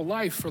for their whole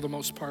life, for the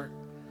most part,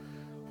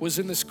 was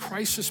in this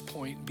crisis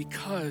point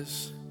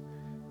because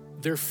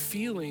their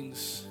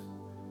feelings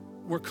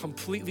were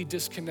completely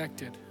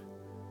disconnected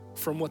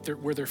from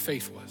where their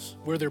faith was,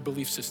 where their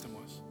belief system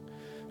was.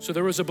 So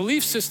there was a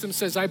belief system that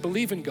says, I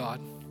believe in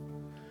God,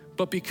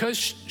 but because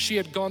she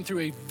had gone through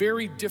a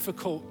very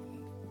difficult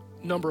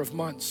number of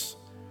months,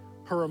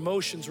 her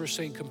emotions were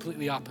saying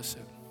completely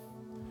opposite.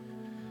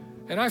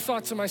 And I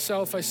thought to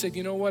myself, I said,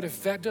 you know what,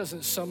 if that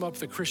doesn't sum up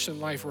the Christian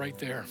life right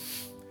there,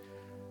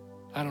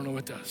 I don't know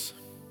what does.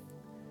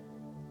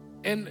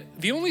 And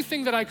the only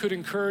thing that I could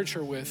encourage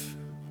her with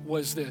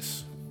was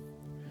this,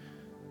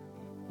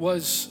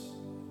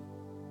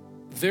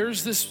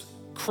 there's this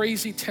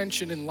crazy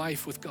tension in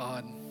life with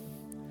God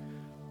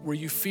where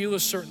you feel a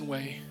certain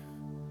way,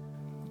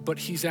 but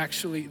he's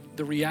actually,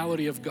 the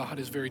reality of God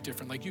is very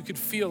different. Like you could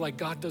feel like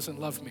God doesn't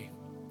love me.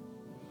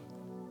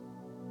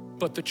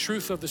 But the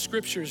truth of the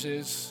scriptures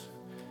is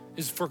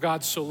for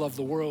God so loved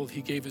the world,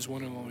 he gave his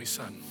one and only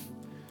son.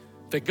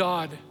 That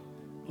God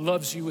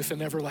loves you with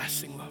an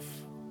everlasting love.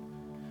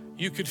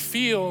 You could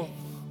feel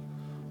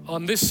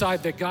on this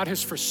side that God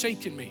has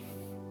forsaken me.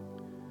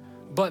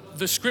 But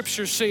the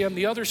scriptures say on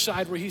the other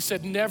side where he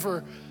said,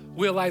 never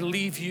will I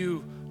leave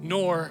you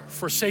nor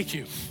forsake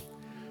you.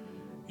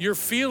 Your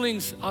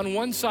feelings on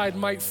one side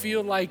might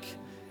feel like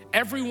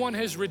everyone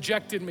has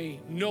rejected me,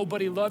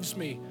 nobody loves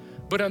me.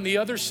 But on the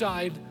other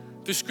side,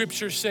 the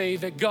scriptures say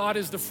that God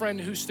is the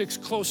friend who sticks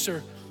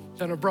closer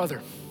than a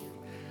brother.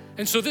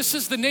 And so this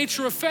is the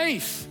nature of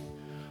faith,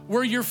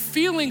 where your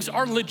feelings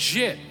are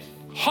legit,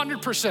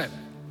 100%.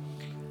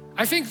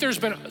 I think there's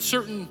been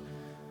certain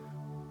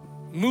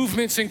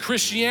movements in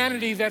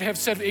Christianity that have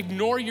said,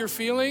 ignore your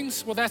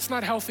feelings. Well, that's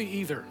not healthy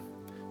either.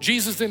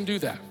 Jesus didn't do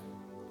that.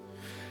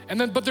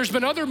 But there's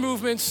been other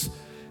movements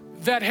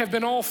that have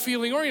been all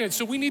feeling oriented.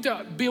 So we need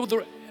to be able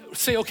to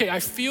say, okay, I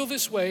feel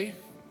this way,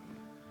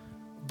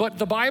 but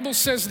the Bible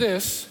says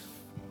this.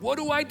 What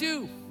do I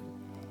do?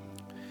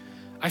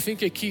 I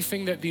think a key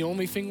thing that the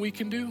only thing we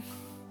can do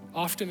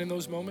often in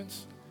those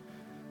moments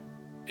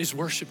is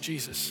worship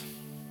Jesus.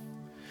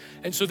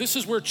 And so this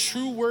is where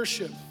true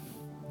worship,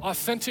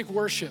 authentic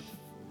worship,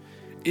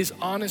 is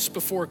honest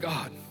before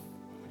God.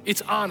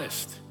 It's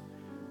honest.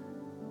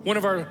 One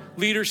of our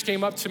leaders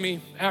came up to me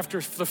after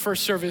the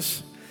first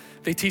service.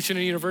 They teach in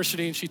a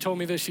university, and she told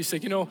me this. She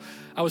said,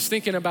 I was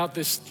thinking about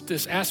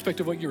this aspect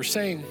of what you were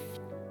saying.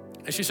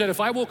 And she said, if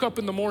I woke up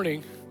in the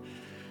morning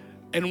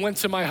and went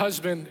to my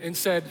husband and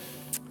said,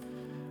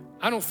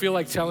 I don't feel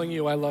like telling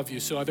you I love you,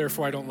 so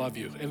therefore I don't love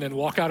you, and then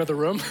walk out of the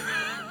room,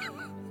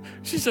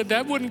 she said,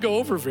 that wouldn't go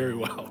over very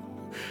well.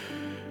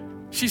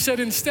 She said,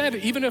 instead,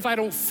 even if I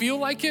don't feel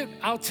like it,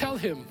 I'll tell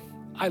him,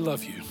 I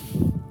love you.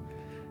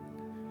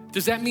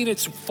 Does that mean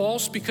it's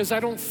false because I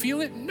don't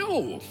feel it?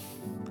 No.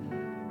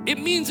 It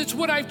means it's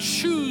what I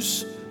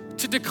choose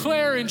to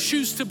declare and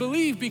choose to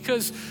believe,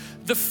 because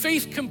the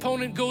faith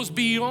component goes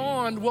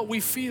beyond what we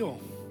feel.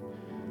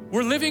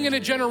 We're living in a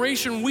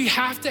generation, we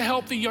have to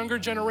help the younger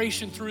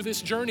generation through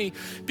this journey,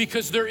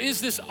 because there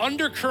is this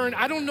undercurrent.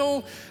 I don't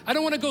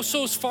want to go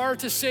so far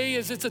to say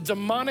as it's a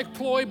demonic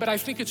ploy, but I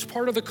think it's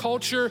part of the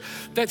culture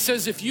that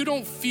says if you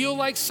don't feel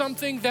like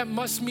something, that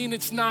must mean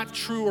it's not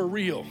true or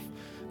real.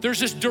 There's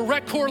this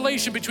direct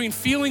correlation between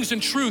feelings and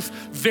truth,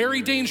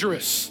 very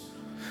dangerous.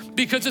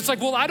 Because it's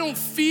like, well, I don't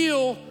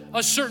feel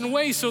a certain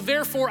way, so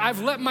therefore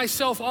I've let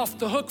myself off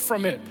the hook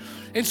from it.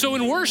 And so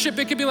in worship,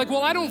 it can be like,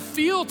 well, I don't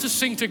feel to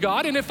sing to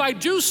God, and if I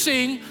do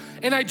sing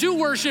and I do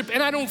worship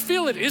and I don't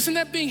feel it, isn't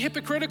that being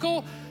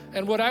hypocritical?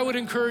 And what I would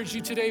encourage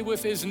you today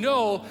with is,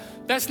 no,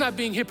 that's not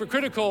being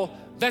hypocritical,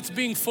 that's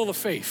being full of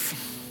faith.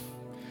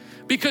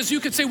 Because you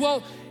could say,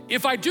 well,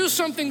 if I do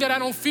something that I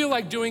don't feel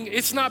like doing,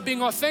 it's not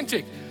being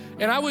authentic.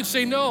 And I would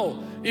say,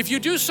 no, if you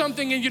do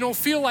something and you don't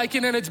feel like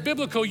it and it's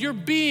biblical, you're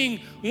being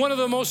one of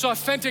the most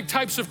authentic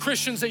types of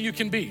Christians that you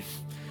can be.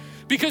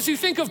 Because you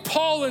think of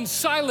Paul and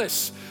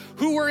Silas,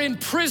 who were in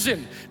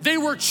prison. They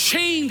were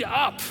chained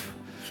up.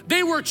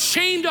 They were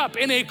chained up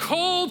in a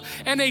cold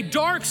and a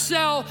dark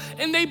cell,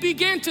 and they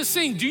began to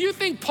sing. Do you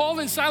think Paul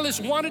and Silas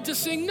wanted to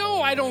sing?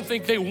 No, I don't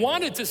think they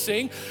wanted to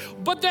sing,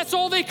 but that's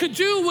all they could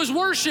do was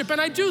worship.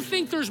 And I do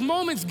think there's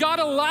moments God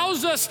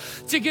allows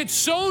us to get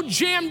so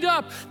jammed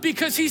up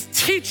because he's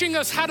teaching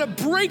us how to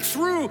break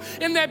through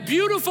in that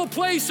beautiful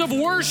place of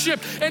worship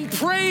and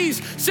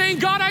praise, saying,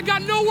 God, I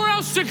got nowhere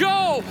else to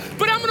go,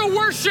 but I'm gonna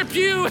worship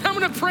you and I'm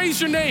gonna praise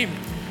your name.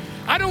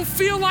 I don't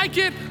feel like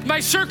it.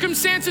 My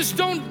circumstances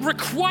don't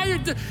require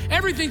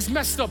everything's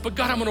messed up, but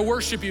God, I'm gonna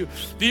worship you.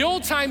 The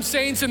old time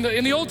saints in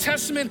the Old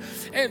Testament,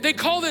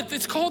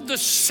 it's called the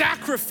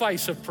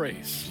sacrifice of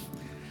praise.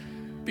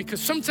 Because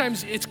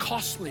sometimes it's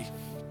costly,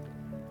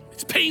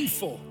 it's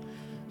painful,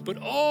 but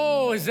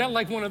oh, is that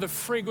like one of the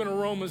fragrant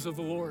aromas of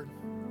the Lord?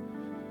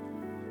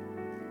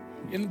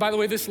 And by the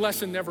way, this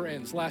lesson never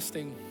ends. Last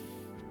thing,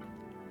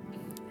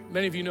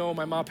 many of you know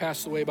my mom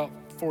passed away about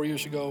 4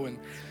 years ago, and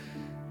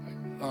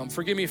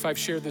forgive me if I've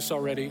shared this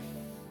already,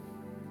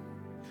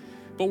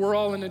 but we're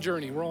all in a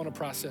journey. We're all in a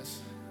process.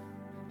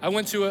 I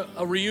went to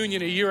a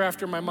reunion a year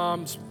after my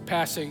mom's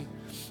passing,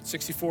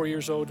 64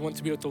 years old, went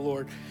to be with the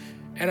Lord.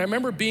 And I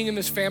remember being in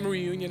this family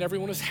reunion.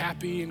 Everyone was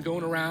happy and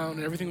going around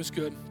and everything was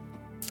good.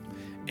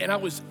 And I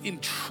was in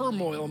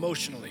turmoil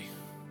emotionally.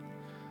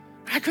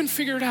 I couldn't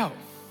figure it out.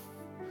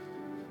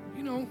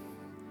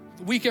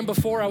 The weekend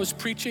before, I was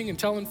preaching and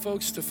telling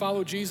folks to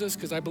follow Jesus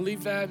because I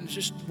believe that, and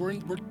just we're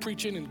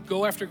preaching and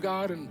go after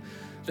God, and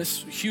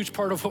that's a huge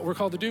part of what we're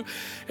called to do.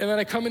 And then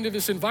I come into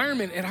this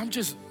environment and I'm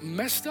just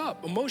messed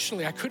up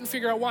emotionally. I couldn't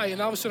figure out why.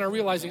 And all of a sudden I'm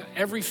realizing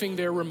everything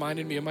there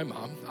reminded me of my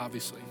mom,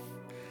 obviously.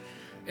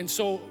 And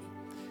so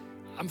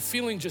I'm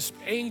feeling just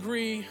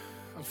angry.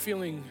 I'm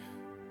feeling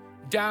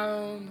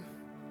down,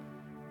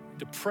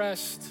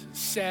 depressed,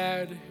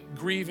 sad,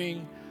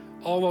 grieving,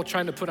 all while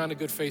trying to put on a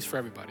good face for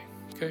everybody,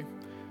 okay?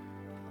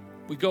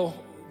 We go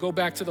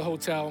back to the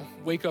hotel,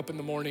 wake up in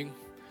the morning.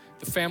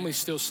 The family's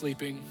still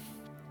sleeping.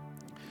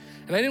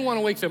 And I didn't want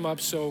to wake them up,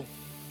 so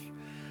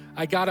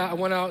I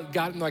went out,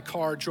 got in my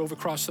car, drove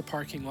across the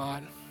parking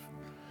lot,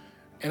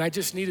 and I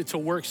just needed to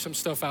work some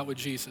stuff out with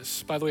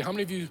Jesus. By the way, how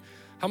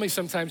many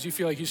sometimes you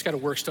feel like you just got to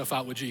work stuff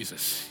out with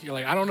Jesus? You're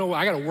like, I don't know,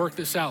 I got to work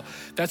this out.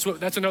 That's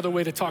another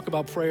way to talk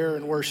about prayer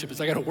and worship, is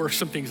I got to work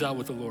some things out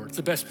with the Lord. It's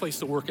the best place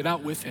to work it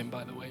out with him,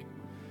 by the way.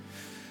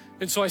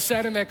 And so I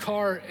sat in that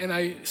car and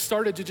I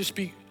started to just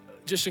be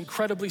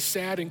incredibly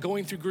sad and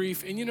going through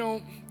grief.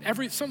 And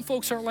some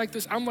folks aren't like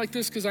this. I'm like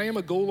this because I am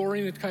a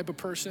goal-oriented type of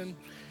person.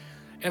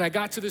 And I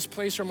got to this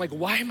place where I'm like,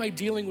 why am I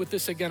dealing with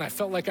this again? I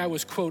felt like I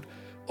was, quote,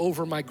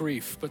 over my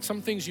grief. But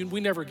some things we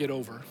never get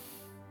over.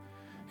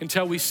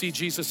 Until we see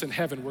Jesus in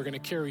heaven, we're gonna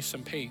carry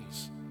some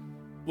pains.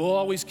 We'll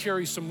always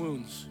carry some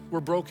wounds.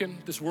 We're broken,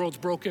 this world's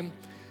broken.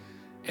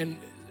 And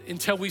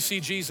until we see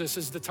Jesus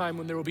is the time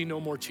when there will be no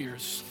more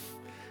tears.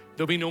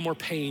 There'll be no more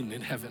pain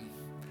in heaven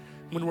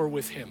when we're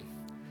with him.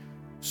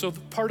 So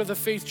part of the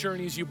faith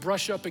journey is you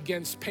brush up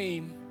against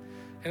pain.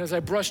 And as I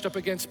brushed up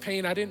against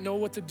pain, I didn't know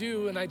what to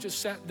do. And I just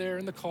sat there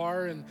in the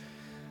car and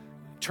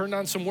turned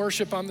on some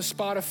worship on the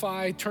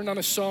Spotify, turned on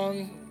a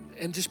song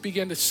and just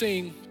began to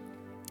sing.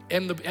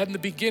 And in the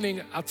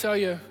beginning, I'll tell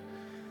you,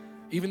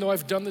 even though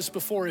I've done this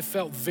before, it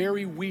felt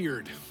very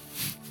weird.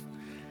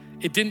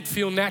 It didn't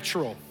feel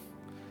natural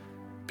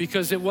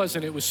because it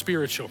wasn't, it was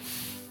spiritual.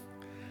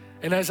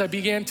 And as I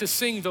began to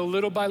sing, though,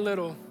 little by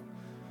little,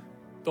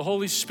 the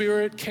Holy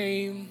Spirit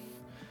came,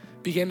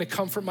 began to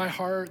comfort my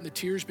heart, and the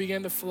tears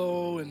began to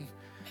flow,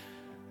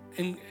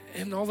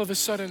 and all of a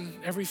sudden,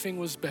 everything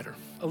was better,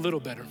 a little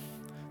better.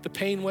 The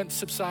pain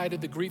subsided,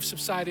 the grief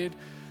subsided,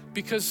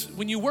 because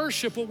when you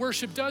worship, what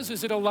worship does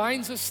is it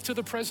aligns us to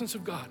the presence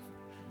of God.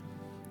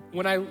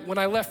 When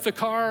I left the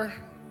car,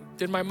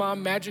 did my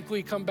mom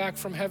magically come back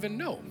from heaven?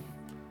 No.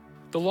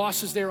 The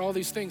loss is there, all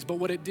these things, but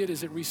what it did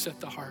is it reset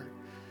the heart.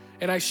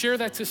 And I share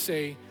that to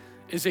say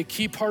is a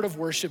key part of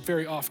worship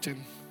very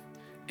often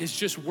is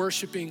just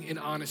worshiping in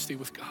honesty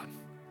with God.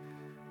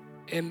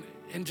 And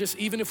just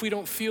even if we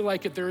don't feel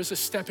like it, there is a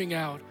stepping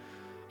out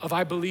of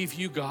I believe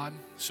you, God.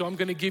 So I'm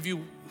gonna give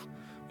you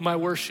my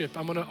worship.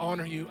 I'm gonna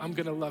honor you. I'm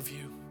gonna love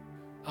you.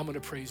 I'm gonna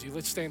praise you.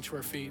 Let's stand to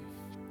our feet.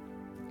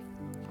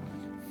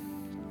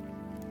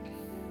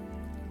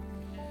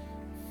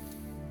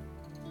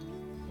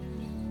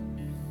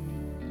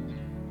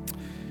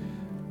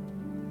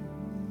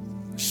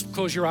 Just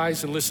close your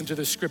eyes and listen to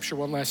this scripture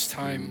one last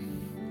time.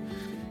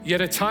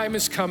 Yet a time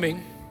is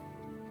coming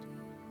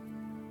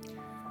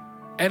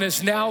and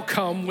has now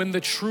come when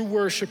the true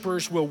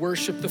worshipers will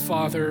worship the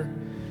Father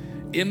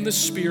in the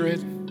Spirit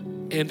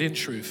and in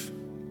truth.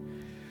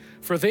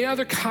 For they are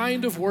the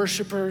kind of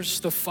worshipers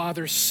the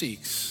Father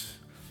seeks.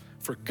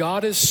 For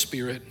God is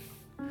Spirit,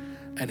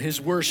 and his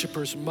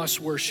worshipers must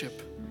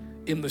worship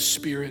in the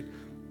Spirit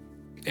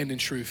and in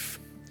truth.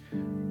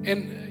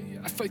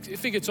 And I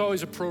think it's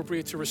always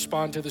appropriate to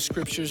respond to the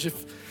scriptures.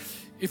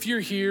 If you're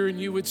here and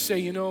you would say,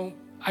 you know,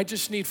 I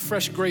just need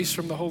fresh grace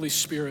from the Holy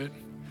Spirit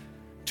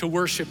to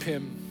worship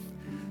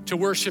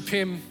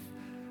him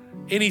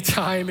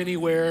anytime,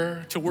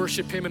 anywhere, to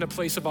worship him in a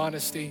place of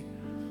honesty,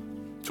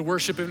 to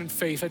worship him in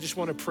faith. I just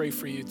want to pray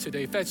for you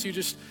today. If that's you,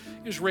 just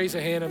raise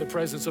a hand in the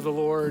presence of the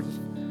Lord.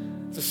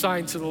 It's a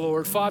sign to the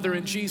Lord. Father,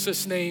 in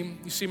Jesus' name,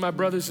 you see my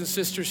brothers and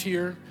sisters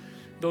here,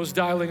 those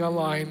dialing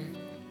online.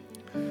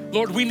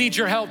 Lord, we need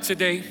your help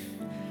today.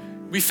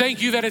 We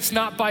thank you that it's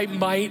not by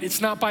might,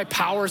 it's not by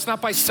power, it's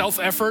not by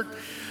self-effort,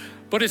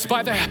 but it's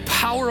by the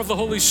power of the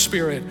Holy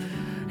Spirit.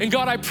 And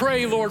God, I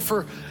pray, Lord,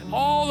 for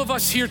all of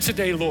us here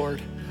today, Lord,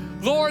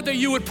 that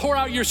you would pour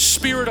out your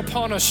Spirit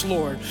upon us,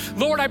 Lord.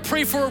 Lord, I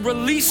pray for a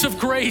release of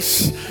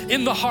grace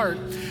in the heart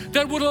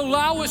that would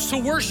allow us to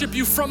worship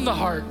you from the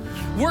heart,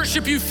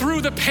 worship you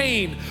through the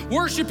pain,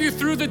 worship you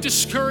through the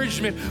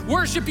discouragement,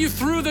 worship you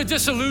through the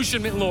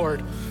disillusionment,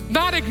 Lord.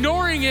 Not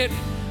ignoring it,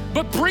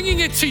 but bringing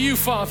it to you,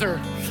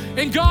 Father.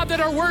 And God, that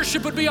our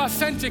worship would be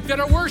authentic, that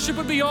our worship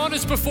would be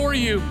honest before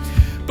you.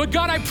 But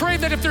God, I pray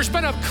that if there's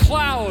been a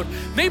cloud,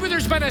 maybe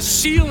there's been a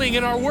ceiling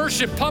in our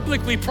worship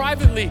publicly,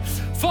 privately,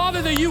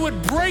 Father, that you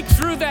would break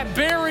through that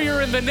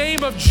barrier in the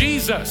name of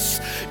Jesus.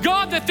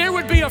 God, that there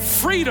would be a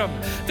freedom,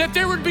 that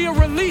there would be a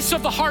release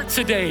of the heart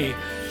today.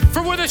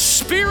 For where the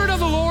Spirit of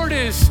the Lord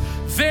is,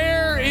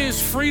 there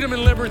is freedom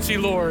and liberty,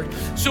 Lord.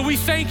 So we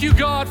thank you,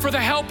 God, for the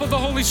help of the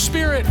Holy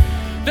Spirit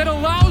that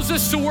allows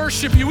us to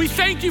worship you. We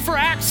thank you for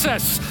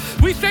access.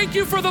 We thank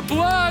you for the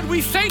blood.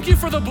 We thank you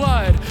for the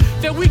blood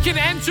that we can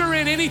enter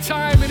in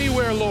anytime,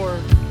 anywhere,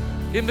 Lord.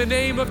 In the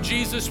name of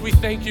Jesus, we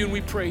thank you and we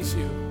praise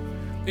you.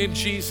 In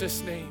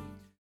Jesus' name.